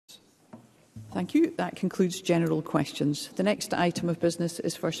Thank you. That concludes general questions. The next item of business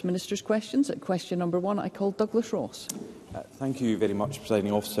is First Minister's questions. At question number 1, I call Douglas Ross. Thank you very much,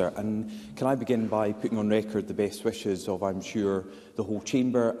 Presiding Officer. And can I begin by putting on record the best wishes of, I'm sure, the whole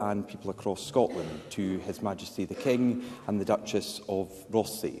Chamber and people across Scotland to His Majesty the King and the Duchess of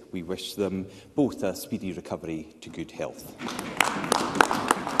Rothesay. We wish them both a speedy recovery to good health.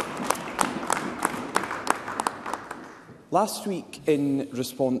 Last week, in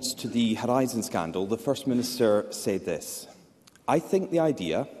response to the Horizon scandal, the First Minister said this: "I think the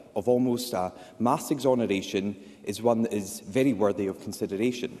idea of almost a mass exoneration is one that is very worthy of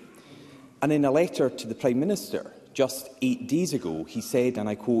consideration." And in a letter to the Prime Minister just 8 days ago, he said, and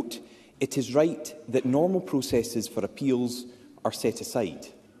I quote, "It is right that normal processes for appeals are set aside."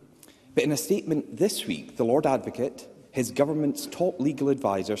 But in a statement this week, the Lord Advocate, his government's top legal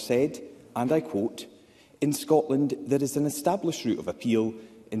adviser, said, and I quote, "In Scotland, there is an established route of appeal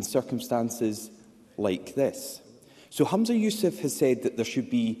in circumstances like this." So Humza Yousaf has said that there should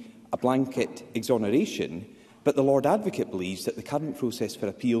be a blanket exoneration, but the Lord Advocate believes that the current process for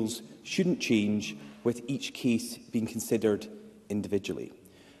appeals shouldn't change, with each case being considered individually.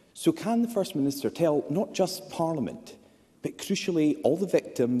 So can the First Minister tell not just Parliament, but crucially all the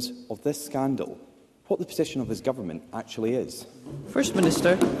victims of this scandal, what the position of his government actually is? First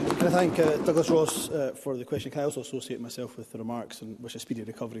Minister. Can I thank Douglas Ross for the question? Can I also associate myself with the remarks and wish a speedy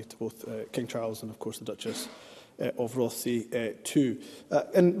recovery to both King Charles and, of course, the Duchess of Rothesay too.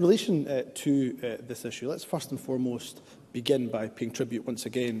 In relation to this issue, let's first and foremost begin by paying tribute once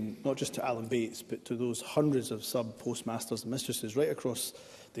again, not just to Alan Bates, but to those hundreds of sub-postmasters and mistresses right across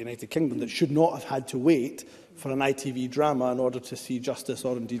the United Kingdom that should not have had to wait for an ITV drama in order to see justice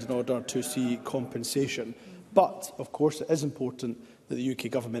or indeed in order to see compensation. But, of course, it is important that the UK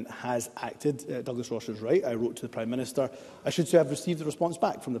Government has acted. Douglas Ross is right. I wrote to the Prime Minister. I should say I've received a response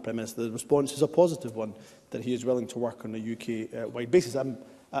back from the Prime Minister. The response is a positive one, that he is willing to work on a UK-wide basis.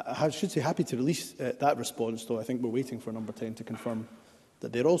 I should say happy to release that response, though I think we're waiting for Number 10 to confirm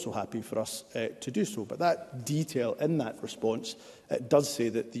that they're also happy for us to do so. But that detail in that response does say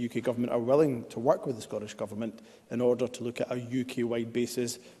that the UK Government are willing to work with the Scottish Government in order to look at a UK-wide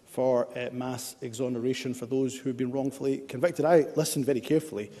basis for mass exoneration for those who have been wrongfully convicted. I listened very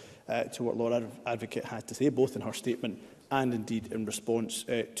carefully to what Lord Advocate had to say, both in her statement and indeed in response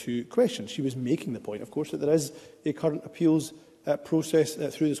to questions. She was making the point, of course, that there is a current appeals process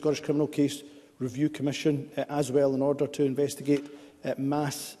through the Scottish Criminal Case Review Commission as well in order to investigate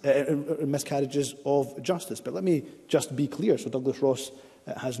mass miscarriages of justice. But let me just be clear, so Douglas Ross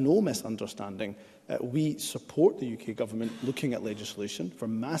has no misunderstanding. We support the UK Government looking at legislation for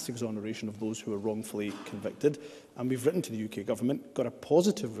mass exoneration of those who are wrongfully convicted. And we've written to the UK Government, got a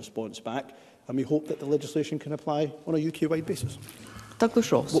positive response back, and we hope that the legislation can apply on a UK-wide basis.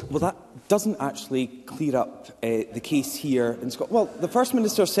 Douglas Ross. Well, that doesn't actually clear up the case here in Scotland. Well, the First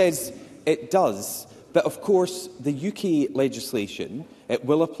Minister says it does, but of course the UK legislation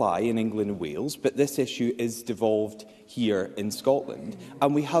will apply in England and Wales, but this issue is devolved here in Scotland.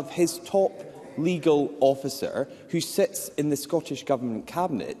 And we have his top legal officer who sits in the Scottish Government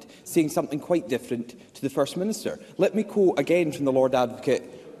Cabinet saying something quite different to the First Minister. Let me quote again from the Lord Advocate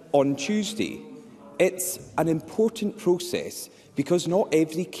on Tuesday. "It's an important process because not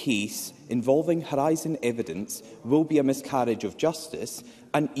every case involving Horizon evidence will be a miscarriage of justice,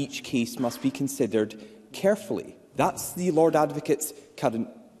 and each case must be considered carefully." That's the Lord Advocate's current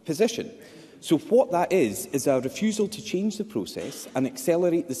position. So what that is a refusal to change the process and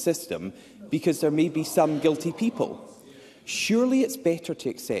accelerate the system because there may be some guilty people. Surely it's better to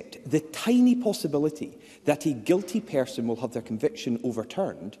accept the tiny possibility that a guilty person will have their conviction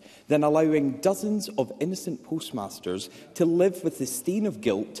overturned than allowing dozens of innocent postmasters to live with the stain of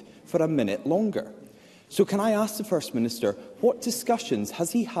guilt for a minute longer. So can I ask the First Minister, what discussions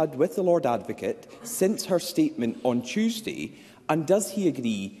has he had with the Lord Advocate since her statement on Tuesday, and does he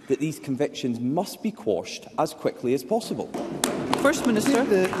agree that these convictions must be quashed as quickly as possible? First Minister.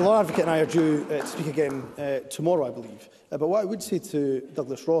 The Lord Advocate and I are due to speak again tomorrow, I believe. But what I would say to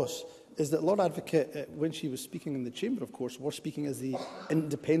Douglas Ross is that Lord Advocate, when she was speaking in the Chamber, of course, was speaking as the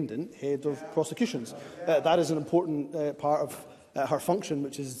independent head of prosecutions. That is an important part of her function,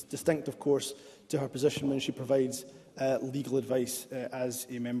 which is distinct, of course, to her position when she provides legal advice as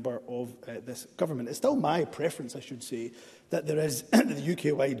a member of this government. It's still my preference, I should say, that there is the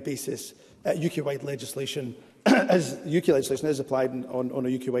UK-wide basis, UK-wide legislation, as UK legislation is applied on a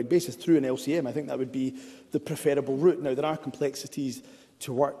UK-wide basis through an LCM. I think that would be the preferable route. Now, there are complexities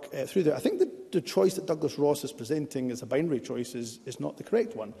to work through there. I think the choice that Douglas Ross is presenting as a binary choice is not the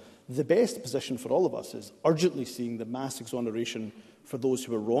correct one. The best position for all of us is urgently seeing the mass exoneration for those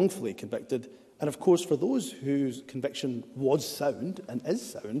who were wrongfully convicted. And of course, for those whose conviction was sound and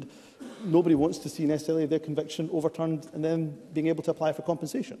is sound, nobody wants to see necessarily their conviction overturned and then being able to apply for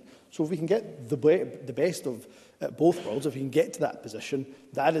compensation. So if we can get the best of both worlds, if we can get to that position,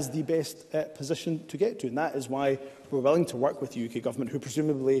 that is the best position to get to. And that is why we're willing to work with the UK Government, who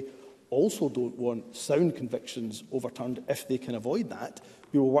presumably also don't want sound convictions overturned if they can avoid that.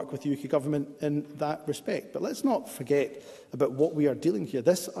 We will work with the UK Government in that respect. But let's not forget about what we are dealing here.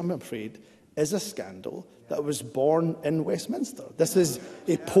 This, I'm afraid, is a scandal that was born in Westminster. This is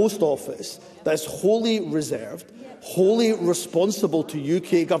a post office that is wholly reserved, wholly responsible to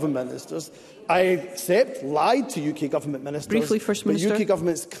UK Government ministers. I accept lied to UK Government ministers. Briefly, First Minister. But UK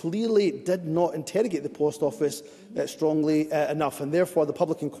governments clearly did not interrogate the Post Office strongly enough, and therefore the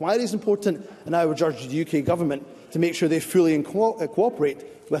public inquiry is important, and I would urge the UK Government to make sure they fully cooperate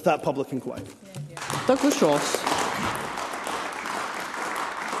with that public inquiry. Douglas Ross.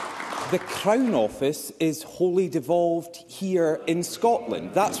 The Crown Office is wholly devolved here in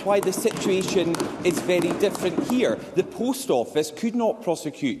Scotland. That's why the situation is very different here. The Post Office could not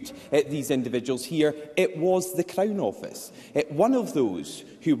prosecute these individuals here. It was the Crown Office. One of those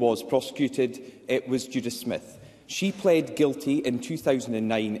who was prosecuted was Judith Smith. She pled guilty in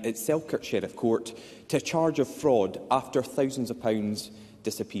 2009 at Selkirk Sheriff Court to a charge of fraud after thousands of pounds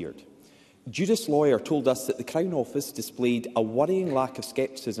disappeared. Judith's lawyer told us that the Crown Office displayed a worrying lack of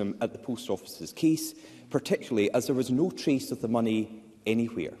scepticism at the Post Office's case, particularly as there was no trace of the money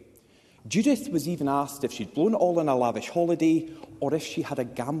anywhere. Judith was even asked if she'd blown it all on a lavish holiday or if she had a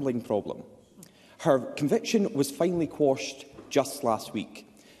gambling problem. Her conviction was finally quashed just last week,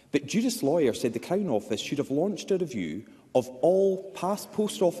 but Judith's lawyer said the Crown Office should have launched a review of all past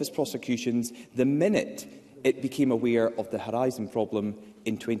Post Office prosecutions the minute it became aware of the Horizon problem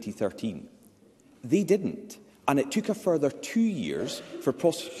in 2013. They didn't, and it took a further 2 years for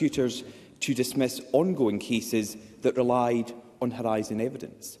prosecutors to dismiss ongoing cases that relied on Horizon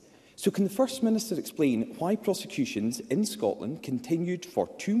evidence. So can the First Minister explain why prosecutions in Scotland continued for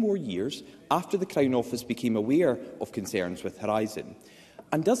 2 more years after the Crown Office became aware of concerns with Horizon?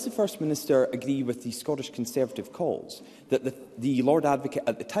 And does the First Minister agree with the Scottish Conservative calls that the Lord Advocate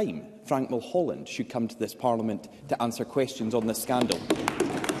at the time, Frank Mulholland, should come to this Parliament to answer questions on this scandal?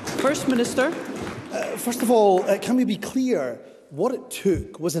 First Minister. First of all, can we be clear? What it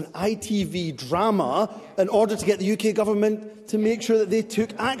took was an ITV drama in order to get the UK Government to make sure that they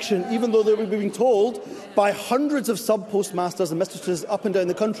took action, even though they were being told by hundreds of sub-postmasters and mistresses up and down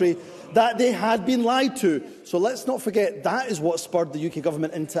the country that they had been lied to. So let's not forget that is what spurred the UK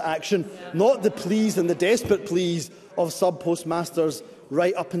Government into action, not the pleas and the desperate pleas of sub-postmasters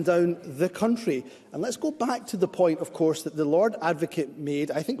right up and down the country. And let's go back to the point, of course, that the Lord Advocate made,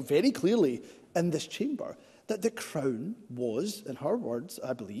 I think very clearly in this chamber, that the Crown was, in her words,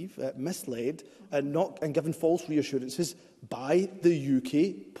 I believe, misled and given false reassurances by the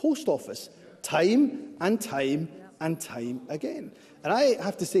UK Post Office, time and time and time again. And I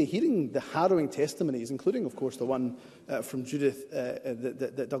have to say, hearing the harrowing testimonies, including, of course, the one from Judith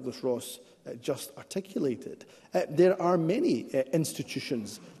that Douglas Ross just articulated, there are many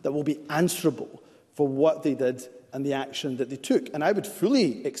institutions that will be answerable for what they did and the action that they took. And I would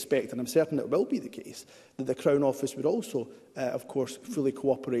fully expect, and I'm certain it will be the case, that the Crown Office would also, of course, fully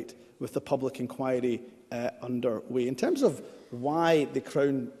cooperate with the public inquiry underway. In terms of why the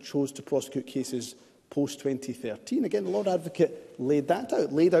Crown chose to prosecute cases post-2013, again, the Lord Advocate laid that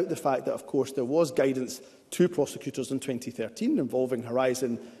out, laid out the fact that, of course, there was guidance to prosecutors in 2013 involving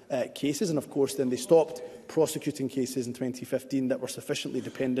Horizon cases, and, of course, then they stopped prosecuting cases in 2015 that were sufficiently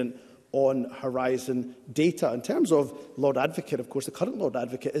dependent on Horizon data. In terms of Lord Advocate, of course, the current Lord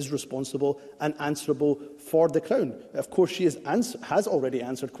Advocate is responsible and answerable for the Crown. Of course, she has already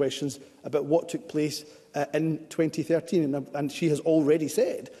answered questions about what took place in 2013, and she has already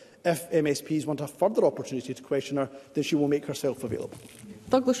said if MSPs want a further opportunity to question her, then she will make herself available.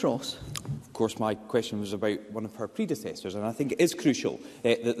 Douglas Ross. Of course, my question was about one of her predecessors, and I think it is crucial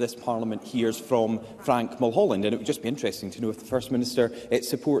that this Parliament hears from Frank Mulholland, and it would just be interesting to know if the First Minister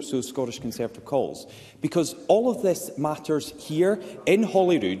supports those Scottish Conservative calls. Because all of this matters here in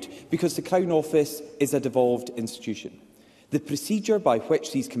Holyrood because the Crown Office is a devolved institution. The procedure by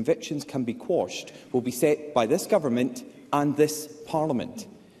which these convictions can be quashed will be set by this Government and this Parliament.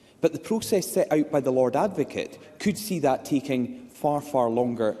 But the process set out by the Lord Advocate could see that taking far, far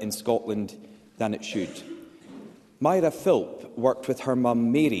longer in Scotland than it should. Myra Philp worked with her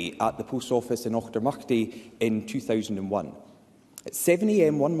mum Mary at the Post Office in Auchtermuchty in 2001. At 7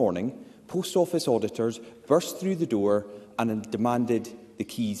 a.m. one morning, Post Office auditors burst through the door and demanded the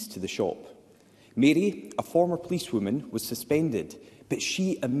keys to the shop. Mary, a former policewoman, was suspended, but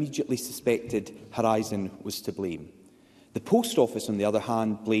she immediately suspected Horizon was to blame. The Post Office, on the other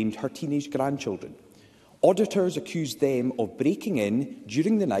hand, blamed her teenage grandchildren. Auditors accused them of breaking in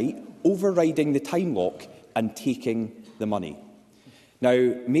during the night, overriding the time lock and taking the money.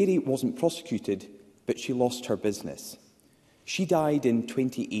 Now, Mary wasn't prosecuted, but she lost her business. She died in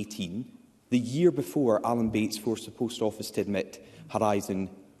 2018, the year before Alan Bates forced the Post Office to admit Horizon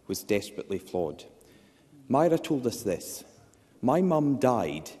was desperately flawed. Myra told us this: "My mum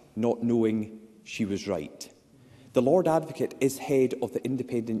died not knowing she was right." The Lord Advocate is head of the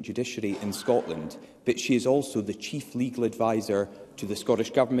independent judiciary in Scotland, but she is also the chief legal adviser to the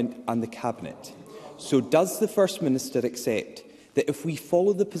Scottish Government and the Cabinet. So does the First Minister accept that if we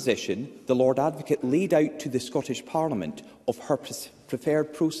follow the position the Lord Advocate laid out to the Scottish Parliament of her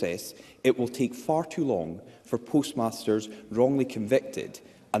preferred process, it will take far too long for postmasters wrongly convicted,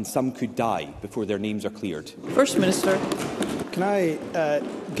 and some could die before their names are cleared? First Minister. Can I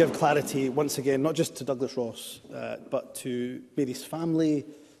give clarity once again, not just to Douglas Ross, but to Mary's family,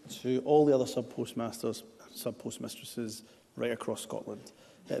 to all the other sub-postmasters, sub-postmistresses right across Scotland.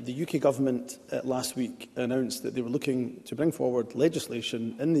 The UK Government last week announced that they were looking to bring forward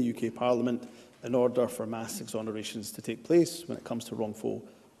legislation in the UK Parliament in order for mass exonerations to take place when it comes to wrongful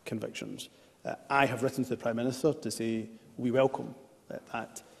convictions. I have written to the Prime Minister to say we welcome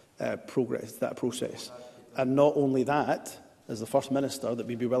that process. And not only that, as the First Minister, that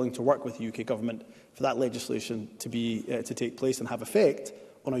we'd be willing to work with the UK Government for that legislation to take place and have effect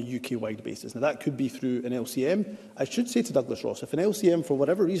on a UK-wide basis. Now, that could be through an LCM. I should say to Douglas Ross, if an LCM, for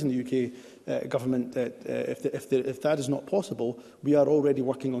whatever reason, the UK Government, if that is not possible, we are already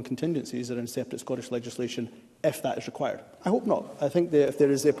working on contingencies that are in separate Scottish legislation if that is required. I hope not. I think that if there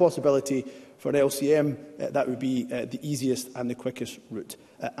is a possibility for an LCM, that would be the easiest and the quickest route.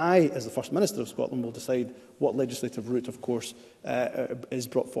 I, as the First Minister of Scotland, will decide what legislative route, of course, is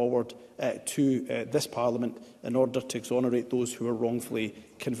brought forward to this Parliament in order to exonerate those who are wrongfully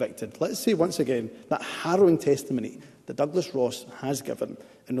convicted. Let's say once again that harrowing testimony that Douglas Ross has given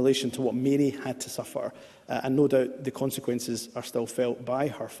in relation to what Mary had to suffer, and no doubt the consequences are still felt by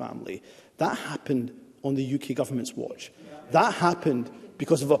her family. That happened on the UK Government's watch. That happened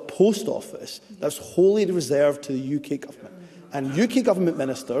because of a post office that's wholly reserved to the UK Government. And UK Government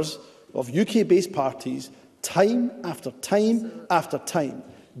ministers of UK-based parties, time after time after time,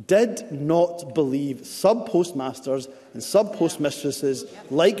 did not believe sub-postmasters and sub-postmistresses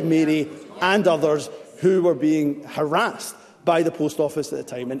like Mary and others who were being harassed by the Post Office at the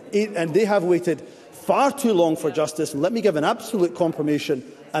time. And they have waited far too long for justice. And let me give an absolute confirmation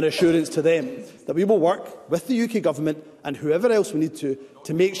and assurance to them that we will work with the UK Government and whoever else we need to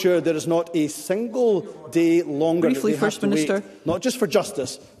make sure there is not a single day longer Briefly, that they First have to Minister. wait, not just for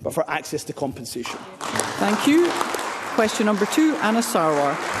justice, but for access to compensation. Thank you. Question number 2, Anna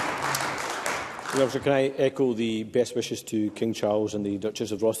Sarwar. Can I echo the best wishes to King Charles and the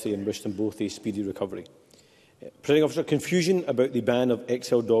Duchess of Rothesay and wish them both a speedy recovery. Presiding Officer, confusion about the ban of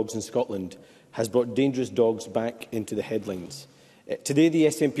XL dogs in Scotland has brought dangerous dogs back into the headlines. Today, the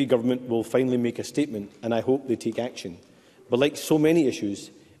SNP government will finally make a statement, and I hope they take action. But like so many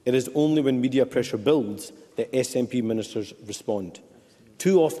issues, it is only when media pressure builds that SNP ministers respond.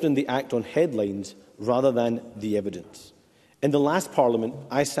 Too often they act on headlines rather than the evidence. In the last Parliament,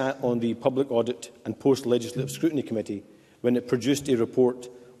 I sat on the Public Audit and Post-Legislative Scrutiny Committee when it produced a report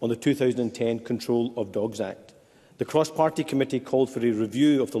on the 2010 Control of Dogs Act. The cross-party committee called for a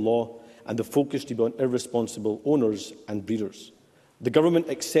review of the law and the focus to be on irresponsible owners and breeders. The Government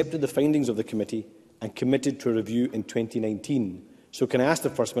accepted the findings of the committee and committed to a review in 2019. So can I ask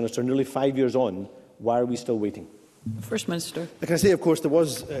the First Minister, nearly 5 years on, why are we still waiting? First Minister. Can I say, of course, there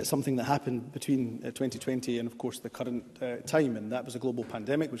was something that happened between 2020 and, of course, the current time, and that was a global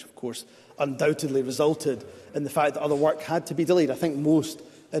pandemic, which, of course, undoubtedly resulted in the fact that other work had to be delayed. I think most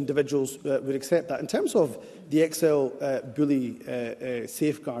individuals would accept that. In terms of the XL bully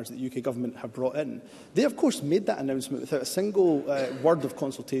safeguards that the UK Government have brought in, they, of course, made that announcement without a single word of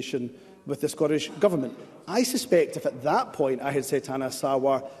consultation with the Scottish Government. I suspect if at that point I had said to Anna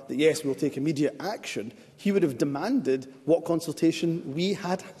Sarwar that yes, we will take immediate action, he would have demanded what consultation we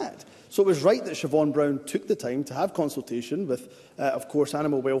had had. So it was right that Siobhan Brown took the time to have consultation with, of course,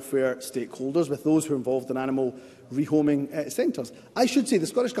 animal welfare stakeholders, with those who are involved in animal rehoming centres. I should say the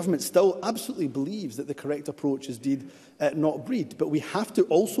Scottish Government still absolutely believes that the correct approach is deed, not breed. But we have to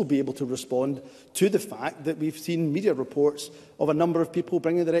also be able to respond to the fact that we've seen media reports of a number of people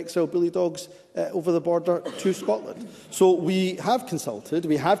bringing their XL bully dogs over the border to Scotland. So we have consulted,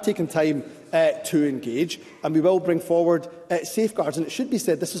 we have taken time to engage, and we will bring forward safeguards. And it should be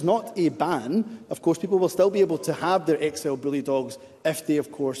said, this is not a ban. Of course, people will still be able to have their XL bully dogs if they,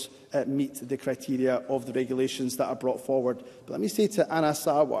 of course, meet the criteria of the regulations that are brought forward. But let me say to Anna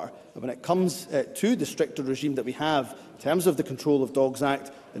Sarwar, when it comes to the stricter regime that we have in terms of the Control of Dogs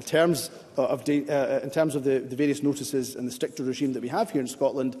Act, in terms of the various notices and the stricter regime that we have here in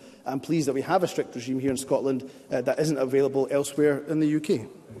Scotland, I'm pleased that we have a strict regime here in Scotland that isn't available elsewhere in the UK.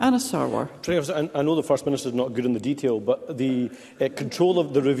 Anna Sarwar. I know the First Minister is not good in the detail, but the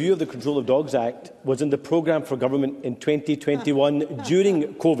review of the Control of Dogs Act was in the programme for government in 2021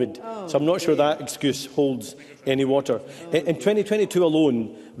 during COVID, so I'm not sure that excuse holds any water. In 2022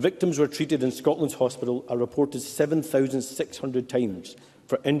 alone, victims were treated in Scotland's hospital a reported 7,600 times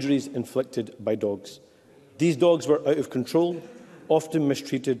for injuries inflicted by dogs. These dogs were out of control, often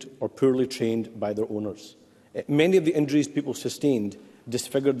mistreated or poorly trained by their owners. Many of the injuries people sustained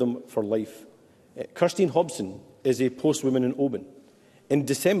disfigured them for life. Kirstine Hobson is a postwoman in Oban. In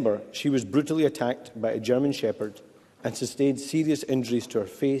December, she was brutally attacked by a German Shepherd and sustained serious injuries to her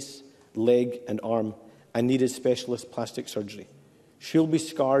face, leg and arm and needed specialist plastic surgery. She'll be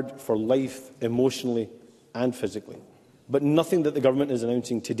scarred for life, emotionally and physically. But nothing that the government is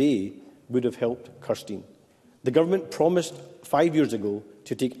announcing today would have helped Kirstine. The government promised 5 years ago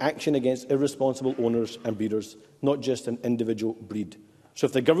to take action against irresponsible owners and breeders, not just an individual breed. So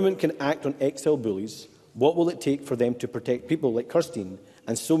if the government can act on XL bullies, what will it take for them to protect people like Kirstine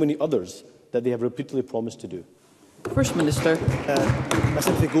and so many others that they have repeatedly promised to do? First Minister. My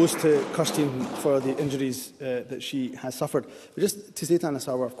sympathy goes to Kirstine for the injuries that she has suffered. But just to say to Anna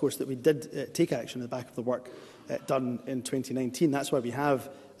Sarwar, of course, that we did take action on the back of the work done in 2019. That's why we have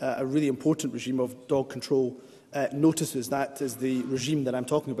a really important regime of dog control notices. That is the regime that I'm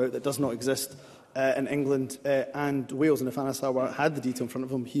talking about that does not exist in England and Wales. And if Anna Sarwar had the detail in front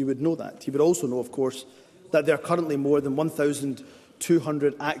of him, he would know that. He would also know, of course, that there are currently more than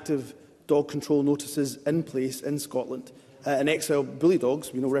 1,200 active dog control notices in place in Scotland. And XL bully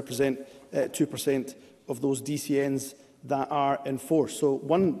dogs, we know, represent 2% of those DCNs that are in force. So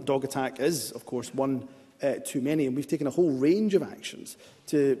one dog attack is, of course, one too many, and we've taken a whole range of actions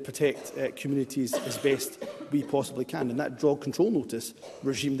to protect communities as best we possibly can. And that dog control notice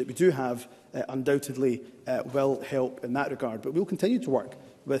regime that we do have undoubtedly will help in that regard. But we'll continue to work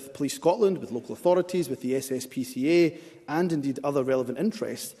with Police Scotland, with local authorities, with the SSPCA and indeed other relevant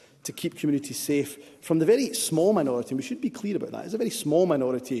interests to keep communities safe from the very small minority, and we should be clear about that, it's a very small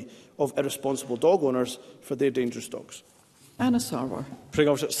minority of irresponsible dog owners for their dangerous dogs. Anna Sarwar.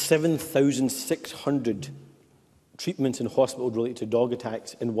 7,600 treatments in hospital related to dog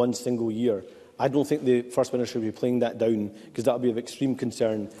attacks in one single year. I don't think the First Minister should be playing that down, because that would be of extreme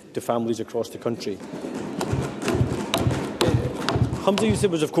concern to families across the country. Humza Yousaf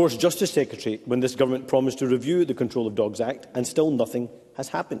was, of course, Justice Secretary when this government promised to review the Control of Dogs Act, and still nothing has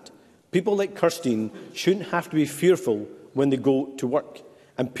happened. People like Kirstine shouldn't have to be fearful when they go to work,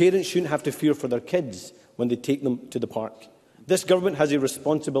 and parents shouldn't have to fear for their kids when they take them to the park. This government has a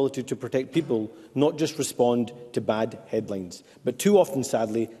responsibility to protect people, not just respond to bad headlines. But too often,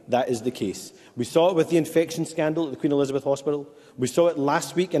 sadly, that is the case. We saw it with the infection scandal at the Queen Elizabeth Hospital. We saw it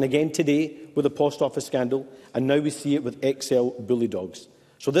last week and again today with the post office scandal. And now we see it with XL bully dogs.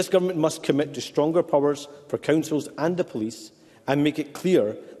 So this government must commit to stronger powers for councils and the police and make it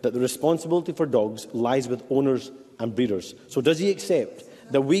clear that the responsibility for dogs lies with owners and breeders. So does he accept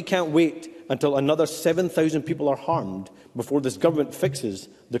that we can't wait until another 7,000 people are harmed before this government fixes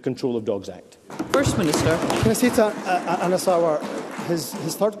the Control of Dogs Act? First Minister. Can I say to Anna Sarwar, his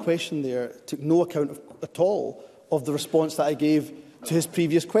third question there took no account at all of the response that I gave to his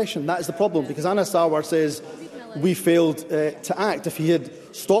previous question. That is the problem, because Anna Sarwar says we failed to act. If he had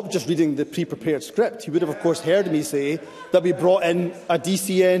stopped just reading the pre-prepared script, he would have, of course, heard me say that we brought in a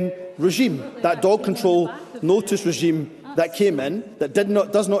DCN regime, that dog control notice regime that came in, that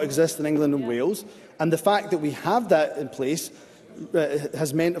does not exist in England and Wales. And the fact that we have that in place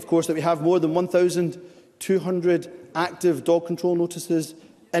has meant, of course, that we have more than 1,200 active dog control notices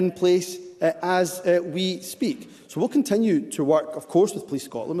in place as we speak. So we'll continue to work, of course, with Police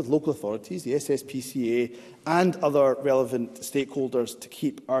Scotland, with local authorities, the SSPCA and other relevant stakeholders to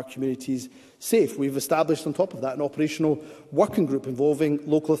keep our communities safe. We've established on top of that an operational working group involving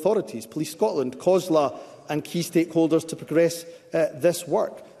local authorities, Police Scotland, COSLA and key stakeholders to progress this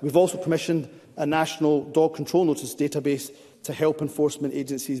work. We've also commissioned a national dog control notice database to help enforcement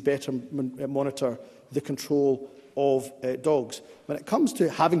agencies better monitor the control of dogs. When it comes to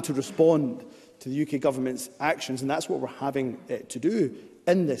having to respond to the UK Government's actions, and that's what we're having to do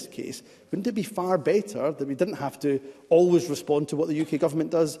in this case. Wouldn't it be far better that we didn't have to always respond to what the UK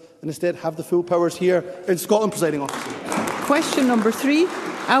Government does and instead have the full powers here in Scotland, Presiding Officer? Question number 3,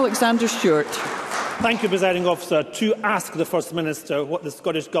 Alexander Stewart. Thank you, Presiding Officer. To ask the First Minister what the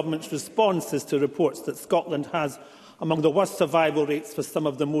Scottish Government's response is to reports that Scotland has among the worst survival rates for some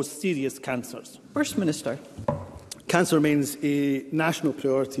of the most serious cancers. First Minister. Cancer remains a national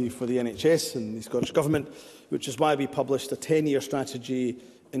priority for the NHS and the Scottish Government, which is why we published a 10-year strategy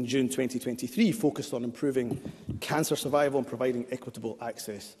in June 2023 focused on improving cancer survival and providing equitable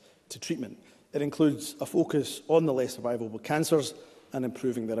access to treatment. It includes a focus on the less survivable cancers and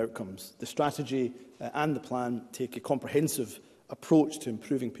improving their outcomes. The strategy and the plan take a comprehensive approach to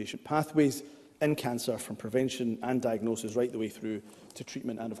improving patient pathways in cancer, from prevention and diagnosis right the way through to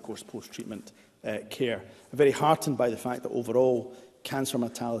treatment and, of course, post-treatment care. I'm very heartened by the fact that overall cancer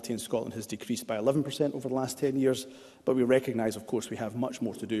mortality in Scotland has decreased by 11% over the last 10 years, but we recognise, of course, we have much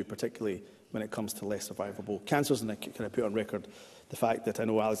more to do, particularly when it comes to less survivable cancers. And can I put on record the fact that I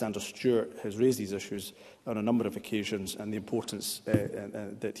know Alexander Stewart has raised these issues on a number of occasions, and the importance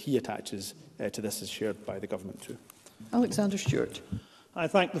that he attaches to this is shared by the Government too. Alexander Stewart. I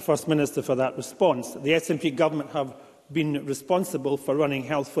thank the First Minister for that response. The SNP Government have been responsible for running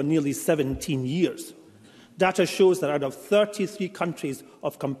health for nearly 17 years. Data shows that out of 33 countries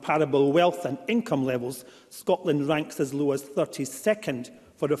of comparable wealth and income levels, Scotland ranks as low as 32nd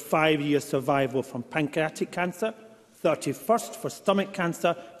for a 5-year survival from pancreatic cancer, 31st for stomach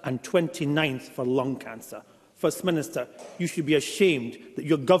cancer and 29th for lung cancer. First Minister, you should be ashamed that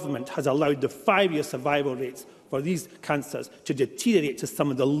your government has allowed the 5-year survival rates for these cancers to deteriorate to some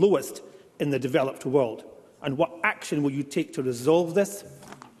of the lowest in the developed world. And what action will you take to resolve this?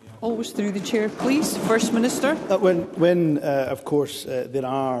 Always through the chair, please. First Minister. Of course, there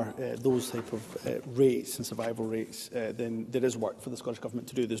are those type of rates and survival rates, then there is work for the Scottish Government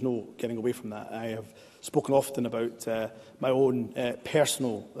to do. There's no getting away from that. I have spoken often about my own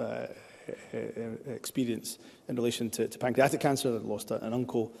personal experience in relation to pancreatic cancer. I lost an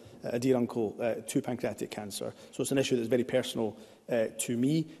uncle, a dear uncle, to pancreatic cancer. So it's an issue that's very personal to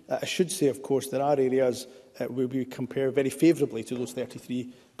me. I should say, of course, there are areas where we compare very favourably to those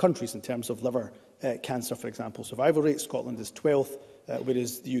 33 countries in terms of liver cancer, for example. Survival rate, Scotland is 12th,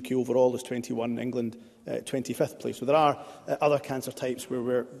 whereas the UK overall is 21, England 25th place. So there are other cancer types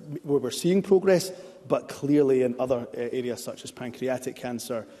where we're seeing progress, but clearly in other areas such as pancreatic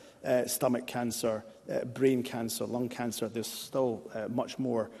cancer, stomach cancer, brain cancer, lung cancer, there's still much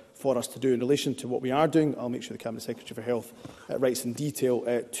more for us to do. In relation to what we are doing, I'll make sure the Cabinet Secretary for Health writes in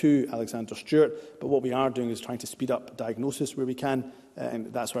detail to Alexander Stewart, but what we are doing is trying to speed up diagnosis where we can,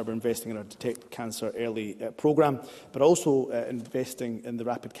 and that's why we're investing in our Detect Cancer Early programme, but also investing in the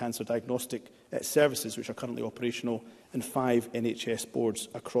rapid cancer diagnostic services which are currently operational in 5 NHS boards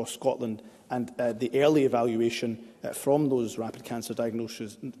across Scotland, and the early evaluation from those rapid cancer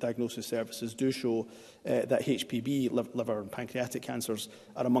diagnosis services do show that HPV, liver and pancreatic cancers,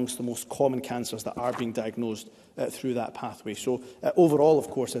 are amongst the most common cancers that are being diagnosed through that pathway. So overall, of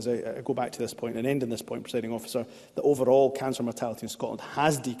course, as I go back to this point and end on this point, Presiding Officer, the overall cancer mortality in Scotland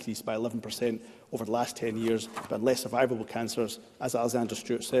has decreased by 11% over the last 10 years, but less survivable cancers, as Alexander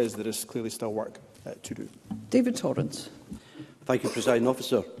Stewart says, there is clearly still work to do. David Torrance. Thank you, Presiding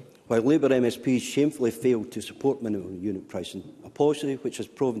Officer. While Labour MSPs shamefully failed to support minimum unit pricing, a policy which has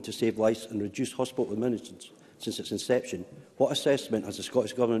proven to save lives and reduce hospital admissions since its inception, what assessment has the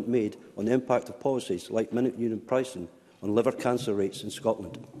Scottish Government made on the impact of policies like minimum unit pricing on liver cancer rates in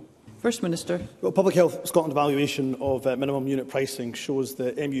Scotland? First Minister. Well, Public Health Scotland evaluation of minimum unit pricing shows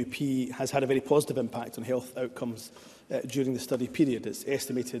that MUP has had a very positive impact on health outcomes during the study period. It's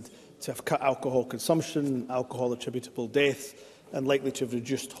estimated to have cut alcohol consumption, alcohol attributable deaths, and likely to have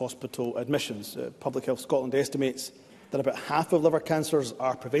reduced hospital admissions. Public Health Scotland estimates that about half of liver cancers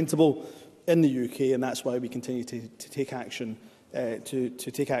are preventable in the UK, and that's why we continue to take action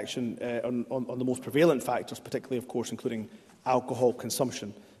on the most prevalent factors, particularly, of course, including alcohol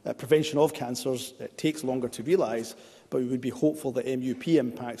consumption. Prevention of cancers takes longer to realise, but we would be hopeful that MUP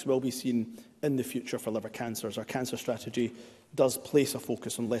impacts will be seen in the future for liver cancers. Our cancer strategy does place a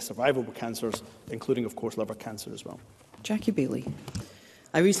focus on less survivable cancers, including, of course, liver cancer as well. Jackie Baillie.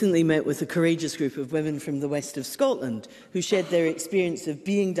 I recently met with a courageous group of women from the west of Scotland who shared their experience of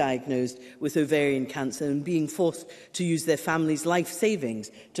being diagnosed with ovarian cancer and being forced to use their family's life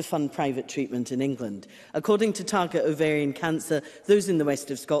savings to fund private treatment in England. According to Target Ovarian Cancer, those in the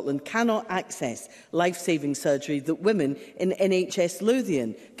west of Scotland cannot access life-saving surgery that women in NHS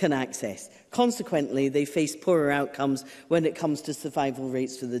Lothian can access. Consequently, they face poorer outcomes when it comes to survival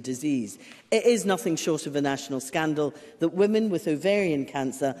rates for the disease. It is nothing short of a national scandal that women with ovarian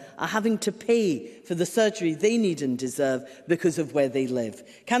cancer are having to pay for the surgery they need and deserve because of where they live.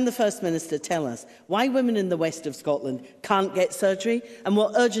 Can the First Minister tell us why women in the west of Scotland can't get surgery and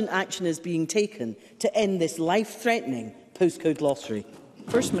what urgent action is being taken to end this life-threatening postcode lottery?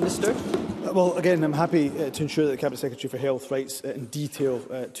 First Minister. Well, again, I'm happy to ensure that the Cabinet Secretary for Health writes in detail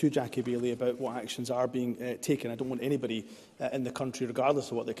to Jackie Baillie about what actions are being taken. I don't want anybody in the country, regardless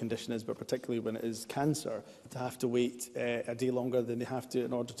of what the condition is, but particularly when it is cancer, to have to wait a day longer than they have to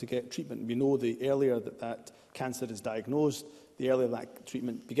in order to get treatment. We know the earlier that cancer is diagnosed, the earlier that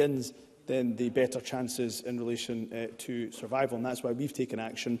treatment begins, then the better chances in relation to survival. And that's why we've taken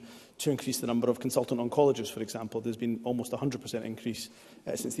action to increase the number of consultant oncologists, for example. There's been almost a 100% increase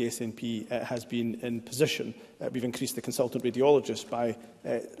since the SNP has been in position. We've increased the consultant radiologists by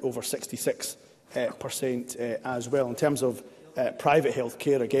over 66% as well. In terms of private health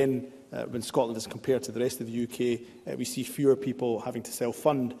care, again, when Scotland is compared to the rest of the UK, we see fewer people having to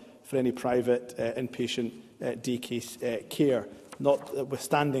self-fund for any private inpatient day case care.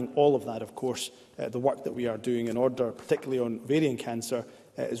 Notwithstanding all of that, of course, the work that we are doing in order, particularly on ovarian cancer,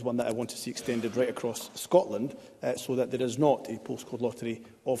 is one that I want to see extended right across Scotland so that there is not a postcode lottery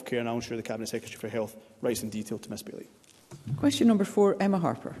of care. And I'll ensure the Cabinet Secretary for Health writes in detail to Ms Baillie. Question number 4, Emma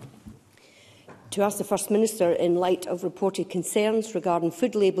Harper. To ask the First Minister, in light of reported concerns regarding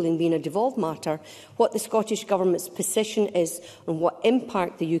food labelling being a devolved matter, what the Scottish Government's position is on what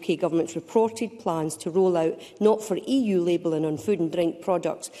impact the UK Government's reported plans to roll out not for EU labelling on food and drink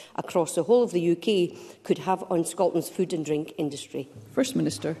products across the whole of the UK could have on Scotland's food and drink industry. First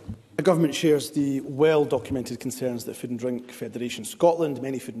Minister. The Government shares the well-documented concerns that Food and Drink Federation Scotland,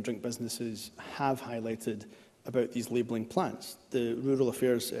 many food and drink businesses have highlighted about these labelling plans. The Rural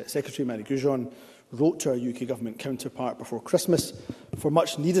Affairs Secretary, Mary Goujon, wrote to our UK Government counterpart before Christmas for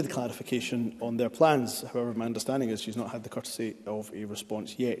much-needed clarification on their plans. However, my understanding is she's not had the courtesy of a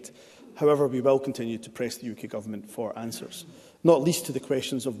response yet. However, we will continue to press the UK Government for answers, not least to the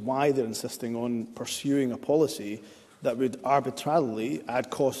questions of why they're insisting on pursuing a policy that would arbitrarily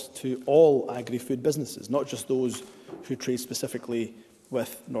add costs to all agri-food businesses, not just those who trade specifically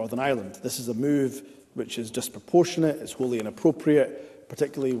with Northern Ireland. This is a move which is disproportionate, it's wholly inappropriate,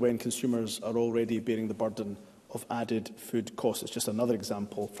 particularly when consumers are already bearing the burden of added food costs. It's just another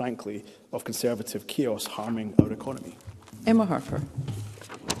example, frankly, of Conservative chaos harming our economy. Emma Harper.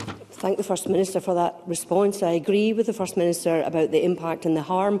 Thank the First Minister for that response. I agree with the First Minister about the impact and the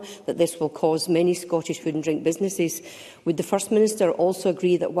harm that this will cause many Scottish food and drink businesses. Would the First Minister also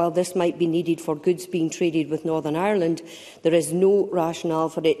agree that while this might be needed for goods being traded with Northern Ireland, there is no rationale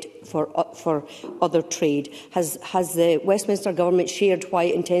for it for other trade? Has the Westminster Government shared why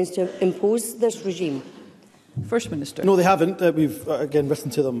it intends to impose this regime? First Minister. No, they haven't. We've again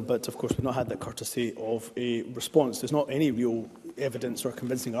written to them, but of course we've not had that courtesy of a response. There's not any real evidence or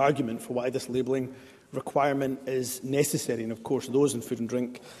convincing argument for why this labelling requirement is necessary. And of course, those food and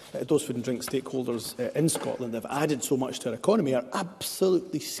drink stakeholders in Scotland that have added so much to our economy are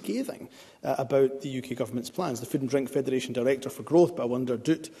absolutely scathing about the UK Government's plans. The Food and Drink Federation Director for Growth, Balwinder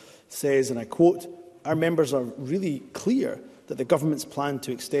Doot, says, and I quote, "Our members are really clear that the Government's plan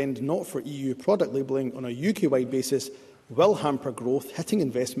to extend not for EU product labelling on a UK-wide basis will hamper growth, hitting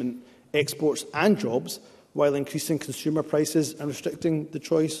investment, exports and jobs, while increasing consumer prices and restricting the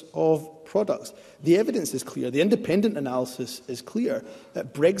choice of products." The evidence is clear. The independent analysis is clear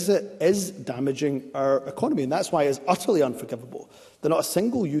that Brexit is damaging our economy, and that's why it is utterly unforgivable that not a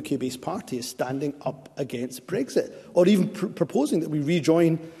single UK-based party is standing up against Brexit, or even proposing that we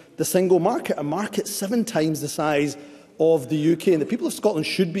rejoin the single market, a market 7 times the size of the UK. And the people of Scotland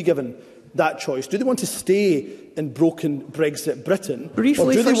should be given that choice. Do they want to stay in broken Brexit Britain?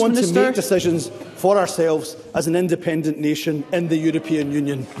 Briefly, or do they want Minister, to make decisions for ourselves as an independent nation in the European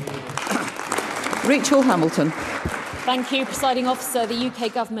Union? Rachel Hamilton. Thank you, Presiding Officer. The UK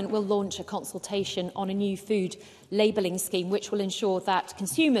Government will launch a consultation on a new food labelling scheme which will ensure that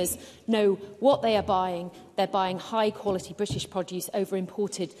consumers know what they are buying. They're buying high-quality British produce over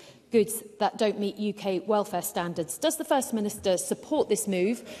imported goods that don't meet UK welfare standards. Does the First Minister support this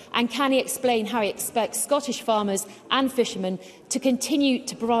move, and can he explain how he expects Scottish farmers and fishermen to continue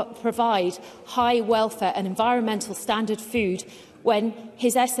to provide high welfare and environmental standard food when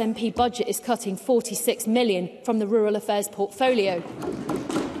his SNP budget is cutting £46 million from the Rural Affairs portfolio?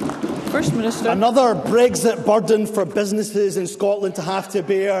 First Minister. Another Brexit burden for businesses in Scotland to have to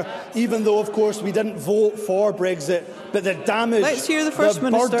bear, even though, of course, we didn't vote for Brexit. But the damage, Let's hear the First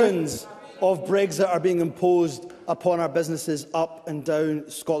Minister. Burdens of Brexit are being imposed upon our businesses up and down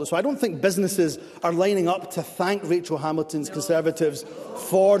Scotland. So I don't think businesses are lining up to thank Rachel Hamilton's Conservatives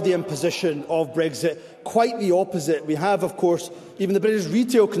for the imposition of Brexit. Quite the opposite. We have, of course, even the British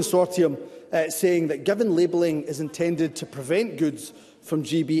Retail Consortium saying that given labelling is intended to prevent goods from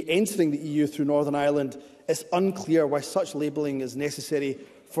GB entering the EU through Northern Ireland, it's unclear why such labelling is necessary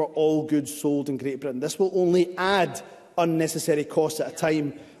for all goods sold in Great Britain. This will only add unnecessary costs at a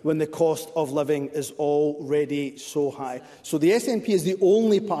time when the cost of living is already so high. So the SNP is the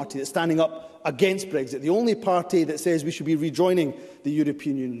only party that's standing up against Brexit, the only party that says we should be rejoining the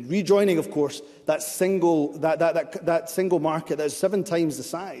European Union, rejoining, of course, that single market that is 7 times the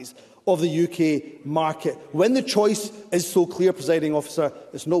size of the UK market. When the choice is so clear, Presiding Officer,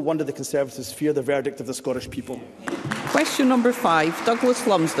 it's no wonder the Conservatives fear the verdict of the Scottish people. Question number 5, Douglas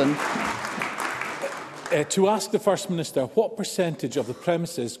Lumsden. To ask the First Minister what percentage of the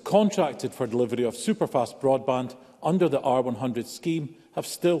premises contracted for delivery of superfast broadband under the R100 scheme have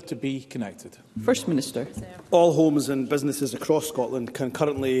still to be connected. First Minister. All homes and businesses across Scotland can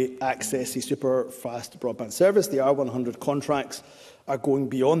currently access a superfast broadband service. The R100 contracts are going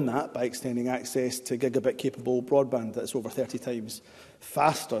beyond that by extending access to gigabit-capable broadband that's over 30 times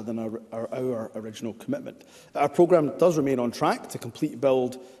faster than our original commitment. Our programme does remain on track to complete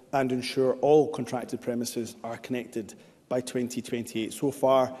build and ensure all contracted premises are connected by 2028. So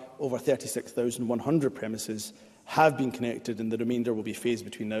far, over 36,100 premises have been connected, and the remainder will be phased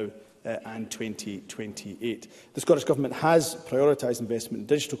between now and 2028. The Scottish Government has prioritised investment in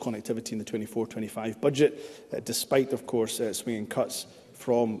digital connectivity in the 24-25 budget, despite, of course, swinging cuts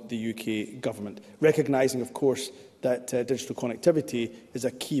from the UK Government, recognising, of course, that digital connectivity is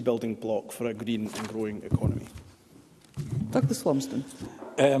a key building block for a green and growing economy. Douglas Lumsden.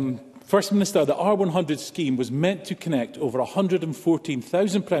 First Minister, the R100 scheme was meant to connect over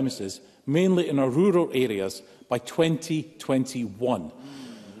 114,000 premises, mainly in our rural areas, by 2021.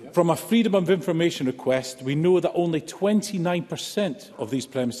 From a Freedom of Information request, we know that only 29% of these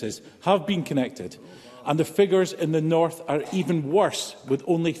premises have been connected, and the figures in the north are even worse, with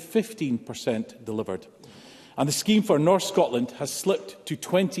only 15% delivered. And the scheme for North Scotland has slipped to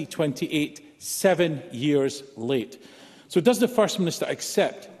 2028, 7 years late. So does the First Minister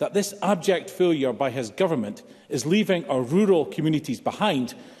accept that this abject failure by his government is leaving our rural communities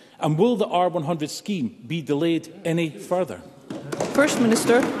behind, and will the R100 scheme be delayed any further? First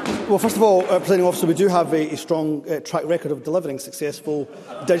Minister. Well, first of all, Presiding Officer, we do have a strong track record of delivering successful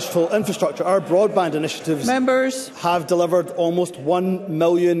digital infrastructure. Our broadband initiatives have delivered almost 1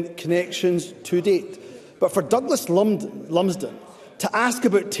 million connections to date. But for Douglas Lumsden to ask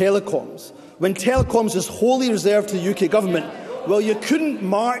about telecoms, when telecoms is wholly reserved to the UK Government, well, you couldn't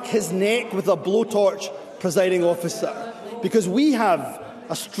mark his neck with a blowtorch, Presiding Officer, because we have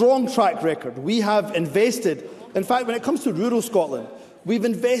a strong track record. We have invested. In fact, when it comes to rural Scotland, we've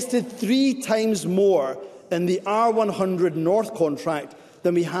invested 3 times more in the R100 North contract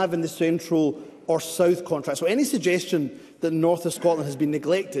than we have in the Central or South contract. So any suggestion that North of Scotland has been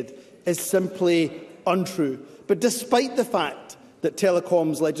neglected is simply untrue. But despite the fact that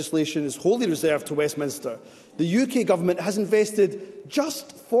telecoms legislation is wholly reserved to Westminster, the UK Government has invested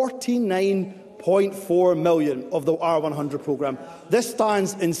just £49.4 million of the R100 programme. This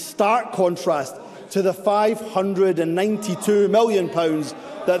stands in stark contrast to the £592 million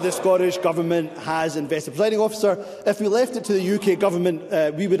that the Scottish Government has invested. Presiding Officer, if we left it to the UK Government,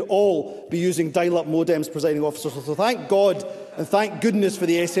 we would all be using dial-up modems, Presiding Officer. So thank God and thank goodness for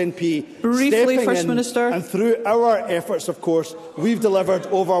the SNP Briefly, First Minister. And through our efforts, of course, we've delivered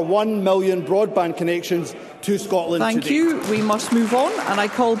over 1 million broadband connections to Scotland Thank today. you. We must move on, and I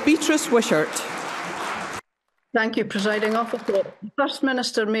call Beatrice Wishart. Thank you, Presiding Officer. The First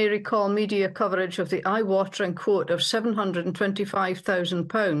Minister may recall media coverage of the eye-watering quote of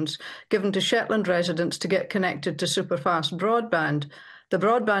 £725,000 given to Shetland residents to get connected to superfast broadband. The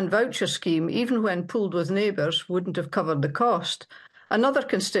broadband voucher scheme, even when pooled with neighbours, wouldn't have covered the cost. Another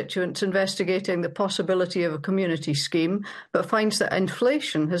constituent investigating the possibility of a community scheme, but finds that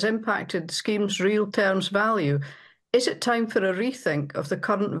inflation has impacted the scheme's real terms value. Is it time for a rethink of the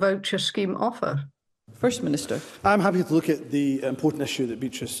current voucher scheme offer? First Minister. I'm happy to look at the important issue that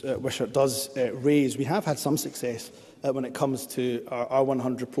Beatrice Wishart does raise. We have had some success when it comes to our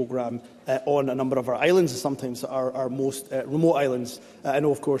R100 programme on a number of our islands, sometimes our most remote islands. I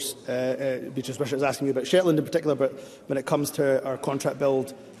know, of course, Beatrice Wishart is asking me about Shetland in particular, but when it comes to our contract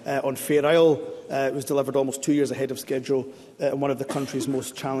build on Fair Isle, it was delivered almost 2 years ahead of schedule in one of the country's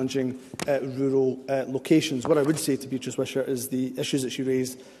most challenging rural locations. What I would say to Beatrice Wishart is the issues that she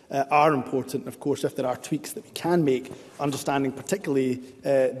raised are important. Of course, if there are tweaks that we can make, understanding particularly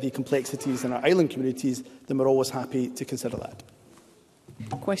the complexities in our island communities, then we're always happy to consider that.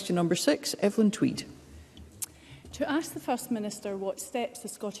 Question number 6, Evelyn Tweed. To ask the First Minister what steps the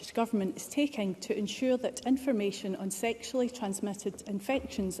Scottish Government is taking to ensure that information on sexually transmitted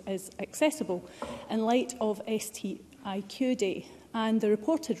infections is accessible in light of STIQ Day and the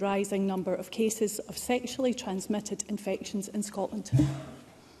reported rising number of cases of sexually transmitted infections in Scotland.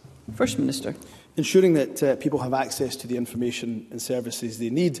 First Minister. Ensuring that people have access to the information and services they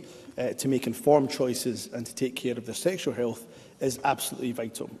need to make informed choices and to take care of their sexual health is absolutely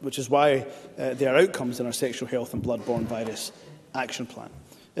vital, which is why there are outcomes in our Sexual Health and Bloodborne Virus Action Plan.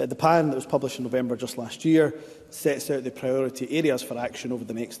 The plan that was published in November just last year sets out the priority areas for action over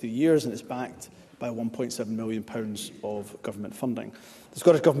the next 3 years and is backed by £1.7 million of government funding. The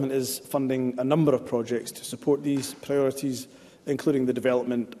Scottish Government is funding a number of projects to support these priorities, including the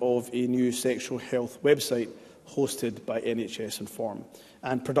development of a new sexual health website hosted by NHS Inform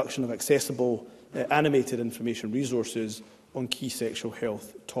and production of accessible animated information resources on key sexual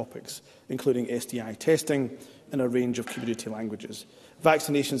health topics, including STI testing in a range of community languages.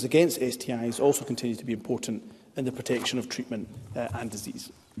 Vaccinations against STIs also continue to be important in the protection of treatment and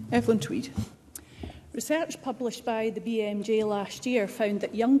disease. Evelyn Tweed. Research published by the BMJ last year found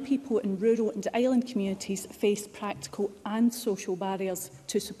that young people in rural and island communities face practical and social barriers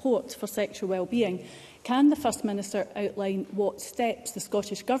to support for sexual well-being. Can the First Minister outline what steps the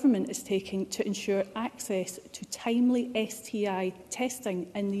Scottish Government is taking to ensure access to timely STI testing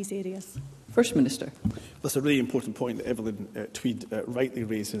in these areas? First Minister. That's a really important point that Evelyn Tweed rightly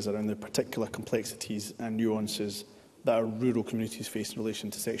raises around the particular complexities and nuances that our rural communities face in relation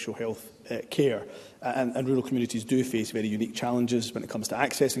to sexual health care. And rural communities do face very unique challenges when it comes to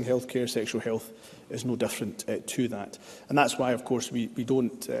accessing health care. Sexual health is no different to that. And that's why, of course, we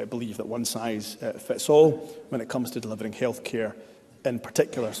don't believe that one size fits all when it comes to delivering health care in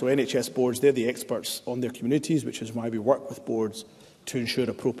particular. So NHS boards, they're the experts on their communities, which is why we work with boards to ensure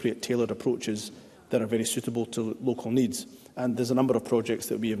appropriate tailored approaches that are very suitable to local needs. And there's a number of projects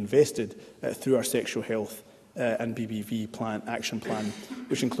that we have invested through our sexual health and BBV action plan,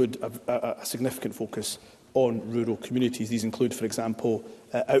 which include a significant focus on rural communities. These include, for example,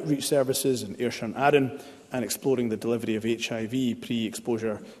 outreach services in Ayrshire and Arran, and exploring the delivery of HIV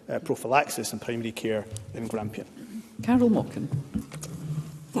pre-exposure prophylaxis and primary care in Grampian. Carol Mockin.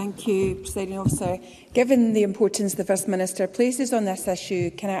 Thank you, Presiding Officer. Given the importance the First Minister places on this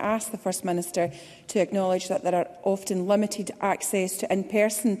issue, can I ask the First Minister to acknowledge that there are often limited access to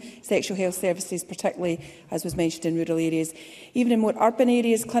in-person sexual health services, particularly, as was mentioned, in rural areas. Even in more urban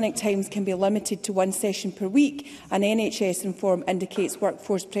areas, clinic times can be limited to one session per week, and NHS Inform indicates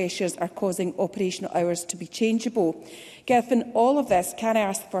workforce pressures are causing operational hours to be changeable. Given all of this, can I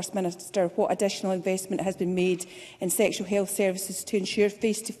ask the First Minister what additional investment has been made in sexual health services to ensure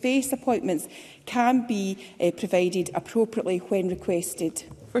face-to-face appointments can be provided appropriately when requested?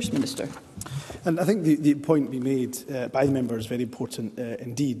 First Minister. And I think the point being made by the member is very important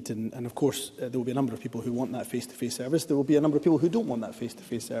indeed. And of course, there will be a number of people who want that face-to-face service. There will be a number of people who don't want that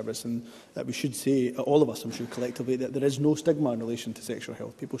face-to-face service. And we should say, all of us, I'm sure collectively, that there is no stigma in relation to sexual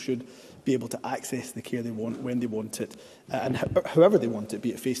health. People should be able to access the care they want when they want it, and however they want it,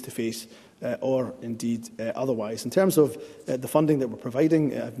 be it face-to-face or indeed otherwise. In terms of the funding that we're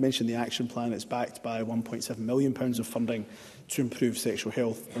providing, I've mentioned the action plan. It's backed by £1.7 million of funding to improve sexual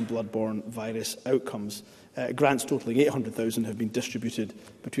health and bloodborne virus outcomes. Grants totalling £800,000 have been distributed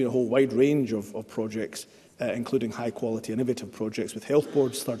between a whole wide range of projects, including high-quality innovative projects with health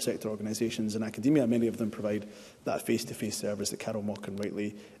boards, third sector organisations and academia. Many of them provide that face-to-face service that Carol Mockin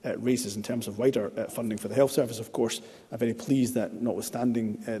rightly raises. In terms of wider funding for the health service, of course, I'm very pleased that,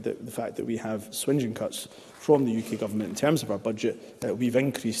 notwithstanding the fact that we have swingeing cuts from the UK Government in terms of our budget, we've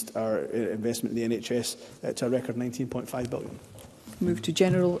increased our investment in the NHS to a record £19.5 billion. Move to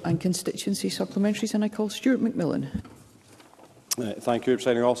general and constituency supplementaries, and I call Stuart McMillan. Thank you,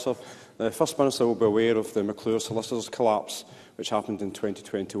 Presiding Officer. The First Minister will be aware of the McClure Solicitors collapse, which happened in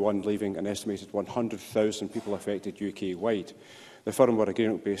 2021, leaving an estimated 100,000 people affected UK-wide. The firm were a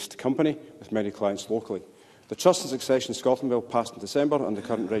Greenock-based company with many clients locally. The Trust and Succession Scotland Bill passed in December, and the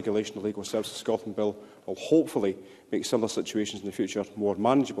current regulation of Legal Services Scotland Bill will hopefully make similar situations in the future more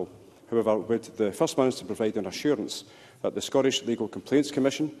manageable. However, would the First Minister provide an assurance that the Scottish Legal Complaints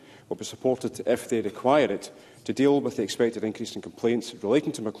Commission will be supported, if they require it, to deal with the expected increase in complaints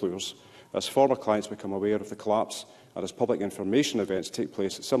relating to McClure's, as former clients become aware of the collapse and as public information events take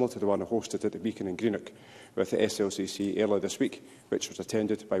place similar to the one hosted at the Beacon in Greenock with the SLCC earlier this week, which was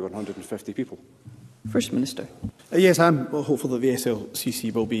attended by 150 people? First Minister. Yes, I'm hopeful that the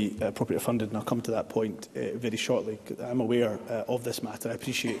SLCC will be appropriately funded, and I'll come to that point very shortly. I'm aware of this matter. I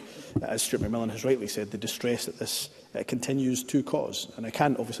appreciate, as Stuart McMillan has rightly said, the distress that this continues to cause. And I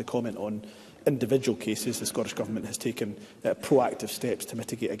can't obviously comment on individual cases. The Scottish Government has taken proactive steps to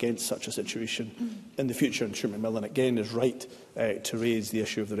mitigate against such a situation in the future. And Stuart McMillan again is right to raise the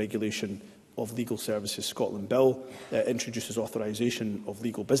issue of the regulation of Legal Services Scotland Bill. Introduces authorisation of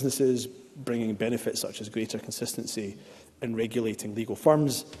legal businesses, bringing benefits such as greater consistency in regulating legal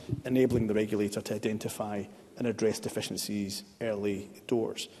firms, enabling the regulator to identify and address deficiencies early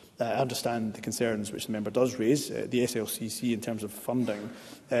doors. I understand the concerns which the member does raise. The SLCC, in terms of funding,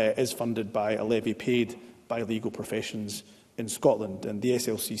 is funded by a levy paid by legal professions in Scotland, and the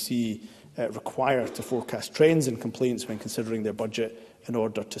SLCC require to forecast trends in complaints when considering their budget in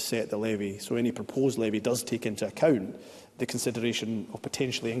order to set the levy. So any proposed levy does take into account the consideration of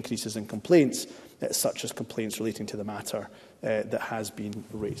potentially increases in complaints, such as complaints relating to the matter that has been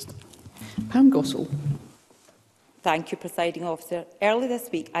raised. Pam Gossel. Thank you, Presiding Officer. Early this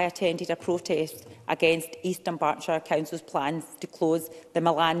week, I attended a protest against East Dunbartonshire Council's plans to close the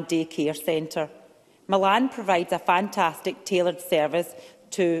Milan Day Care Centre. Milan provides a fantastic tailored service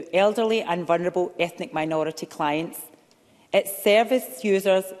to elderly and vulnerable ethnic minority clients. Its service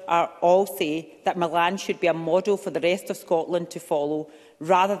users all say that Milan should be a model for the rest of Scotland to follow,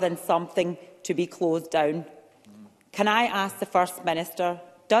 rather than something to be closed down. Can I ask the First Minister,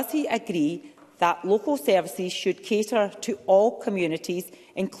 does he agree that local services should cater to all communities,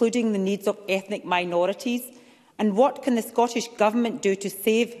 including the needs of ethnic minorities? And what can the Scottish Government do to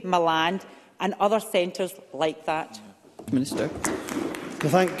save Milan and other centres like that? Minister. I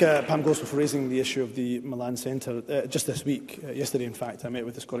thank Pam Gossel for raising the issue of the Milan Centre. Just this week, yesterday in fact, I met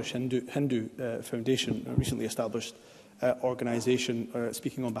with the Scottish Hindu Foundation, a recently established organisation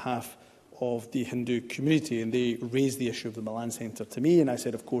speaking on behalf of the Hindu community, and they raised the issue of the Milan Centre to me, and I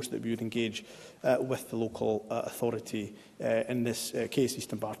said, of course, that we would engage with the local authority, in this case, East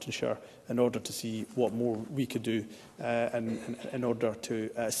Dunbartonshire, in order to see what more we could do in order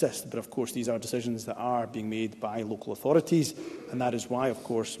to assist. But, of course, these are decisions that are being made by local authorities, and that is why, of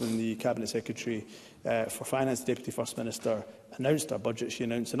course, when the Cabinet Secretary for Finance, Deputy First Minister, announced our budget, she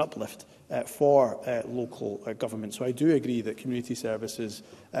announced an uplift for local government. So I do agree that community services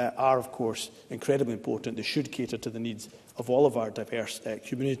are, of course, incredibly important. They should cater to the needs of all of our diverse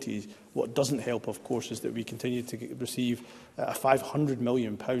communities. What doesn't help, of course, is that we continue to receive a £500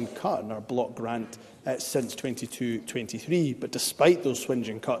 million cut in our block grant since 22-23. But despite those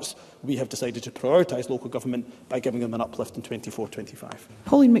swinging cuts, we have decided to prioritise local government by giving them an uplift in 24-25.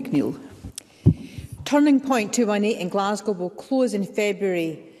 Pauline McNeill. Turning Point 218 in Glasgow will close in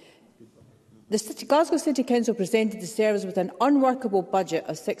February. The Glasgow City Council presented the service with an unworkable budget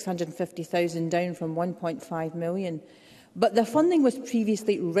of £650,000, down from £1.5 million. But the funding was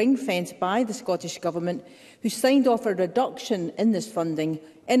previously ring-fenced by the Scottish Government, who signed off a reduction in this funding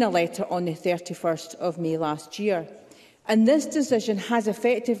in a letter on the 31st of May last year. And this decision has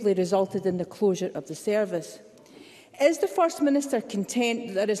effectively resulted in the closure of the service. Is the First Minister content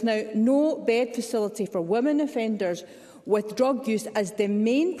that there is now no bed facility for women offenders with drug use as the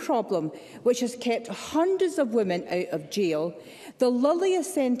main problem, which has kept hundreds of women out of jail? The Lilia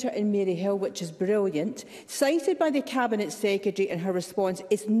Centre in Maryhill, which is brilliant, cited by the Cabinet Secretary in her response,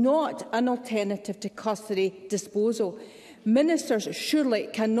 is not an alternative to custody disposal. Ministers surely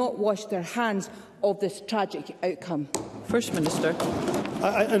cannot wash their hands of this tragic outcome. First Minister.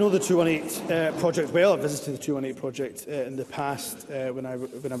 I know the 218 project well. I visited the 218 project in the past when I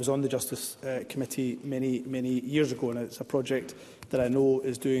was on the Justice Committee many years ago, and it's a project that I know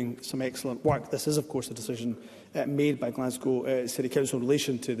is doing some excellent work. This is, of course, a decision made by Glasgow City Council in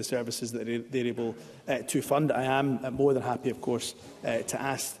relation to the services that they're able to fund. I am more than happy, of course, to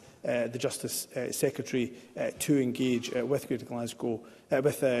ask the Justice Secretary to engage with Greater Glasgow,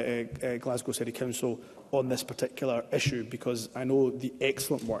 Glasgow City Council on this particular issue, because I know the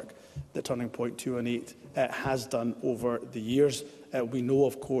excellent work that Turning Point 218 has done over the years. We know,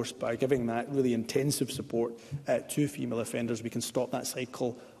 of course, by giving that really intensive support to female offenders, we can stop that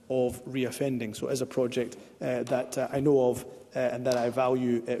cycle of reoffending. So it is a project that I know of and that I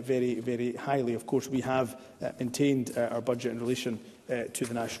value very, very highly. Of course, we have maintained our budget in relation to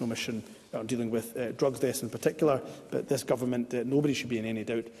the National Mission on dealing with drugs deaths in particular. But this government, nobody should be in any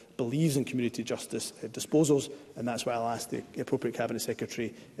doubt, believes in community justice disposals, and that's why I'll ask the appropriate Cabinet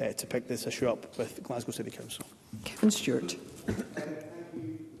Secretary to pick this issue up with Glasgow City Council. Kevin Stewart. This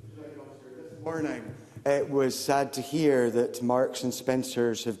morning, it was sad to hear that Marks and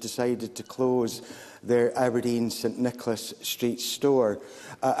Spencers have decided to close their Aberdeen St Nicholas Street store,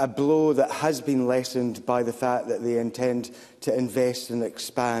 a blow that has been lessened by the fact that they intend to invest and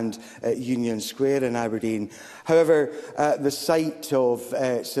expand Union Square in Aberdeen. However, the site of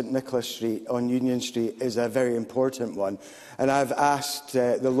St Nicholas Street on Union Street is a very important one, and I've asked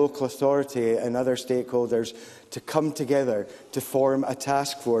the local authority and other stakeholders to come together to form a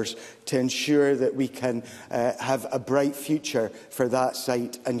task force to ensure that we can have a bright future for that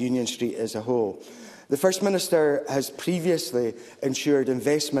site and Union Street as a whole. The First Minister has previously ensured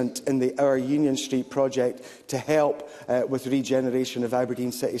investment in the Our Union Street project to help with regeneration of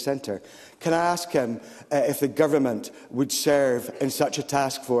Aberdeen city centre. Can I ask him if the Government would serve in such a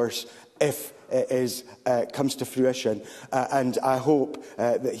task force if it comes to fruition, and I hope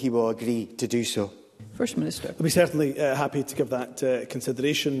that he will agree to do so. First Minister. I'll be certainly happy to give that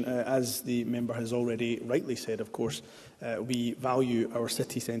consideration. As the member has already rightly said, of course, we value our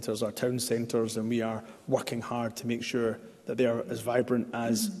city centres, our town centres, and we are working hard to make sure that they are as vibrant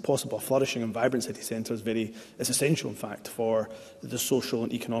as possible. A flourishing and vibrant city centre is essential, in fact, for the social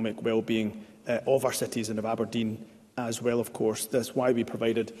and economic well-being of our cities and of Aberdeen as well, of course. That's why we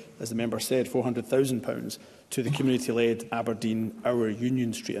provided, as the member said, £400,000 to the community-led Aberdeen Our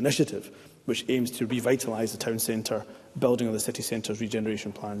Union Street initiative, which aims to revitalise the town centre, building on the city centre's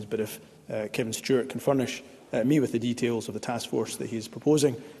regeneration plans. But if Kevin Stewart can furnish me with the details of the task force that he is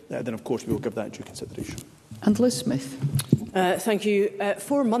proposing, then of course we will give that due consideration. And Liz Smith. Thank you.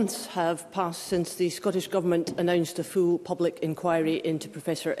 4 months have passed since the Scottish Government announced a full public inquiry into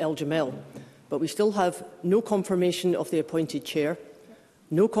Professor El Jamel, but we still have no confirmation of the appointed chair,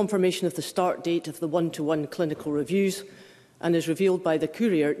 no confirmation of the start date of the one-to-one clinical reviews, and as revealed by the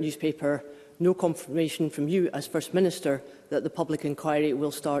Courier newspaper, no confirmation from you as First Minister that the public inquiry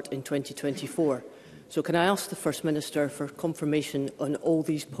will start in 2024. So can I ask the First Minister for confirmation on all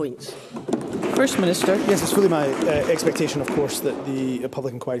these points? First Minister. Yes, it's fully my expectation, of course, that the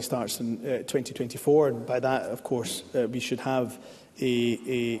public inquiry starts in 2024, and by that, of course, we should have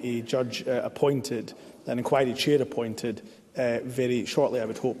a judge appointed, an inquiry chair appointed, very shortly, I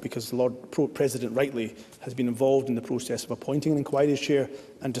would hope, because the Lord President rightly has been involved in the process of appointing an inquiry chair,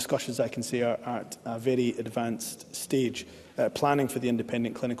 and discussions, I can say, are at a very advanced stage. Planning for the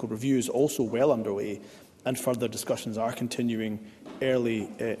independent clinical review is also well underway, and further discussions are continuing early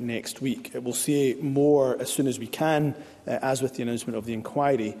next week. We'll say more as soon as we can. As with the announcement of the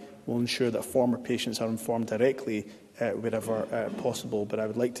inquiry, we'll ensure that former patients are informed directly wherever possible. But I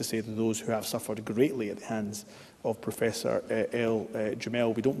would like to say to those who have suffered greatly at the hands of Professor El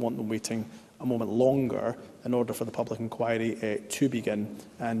Jamel, we don't want them waiting a moment longer in order for the public inquiry to begin,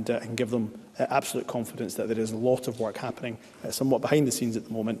 and I can give them absolute confidence that there is a lot of work happening somewhat behind the scenes at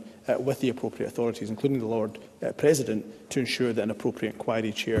the moment with the appropriate authorities, including the Lord President, to ensure that an appropriate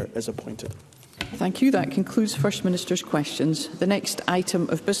inquiry chair is appointed. Thank you. That concludes First Minister's questions. The next item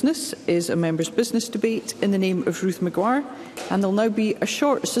of business is a member's business debate in the name of Ruth Maguire, and there will now be a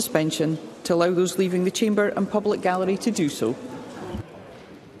short suspension to allow those leaving the chamber and public gallery to do so.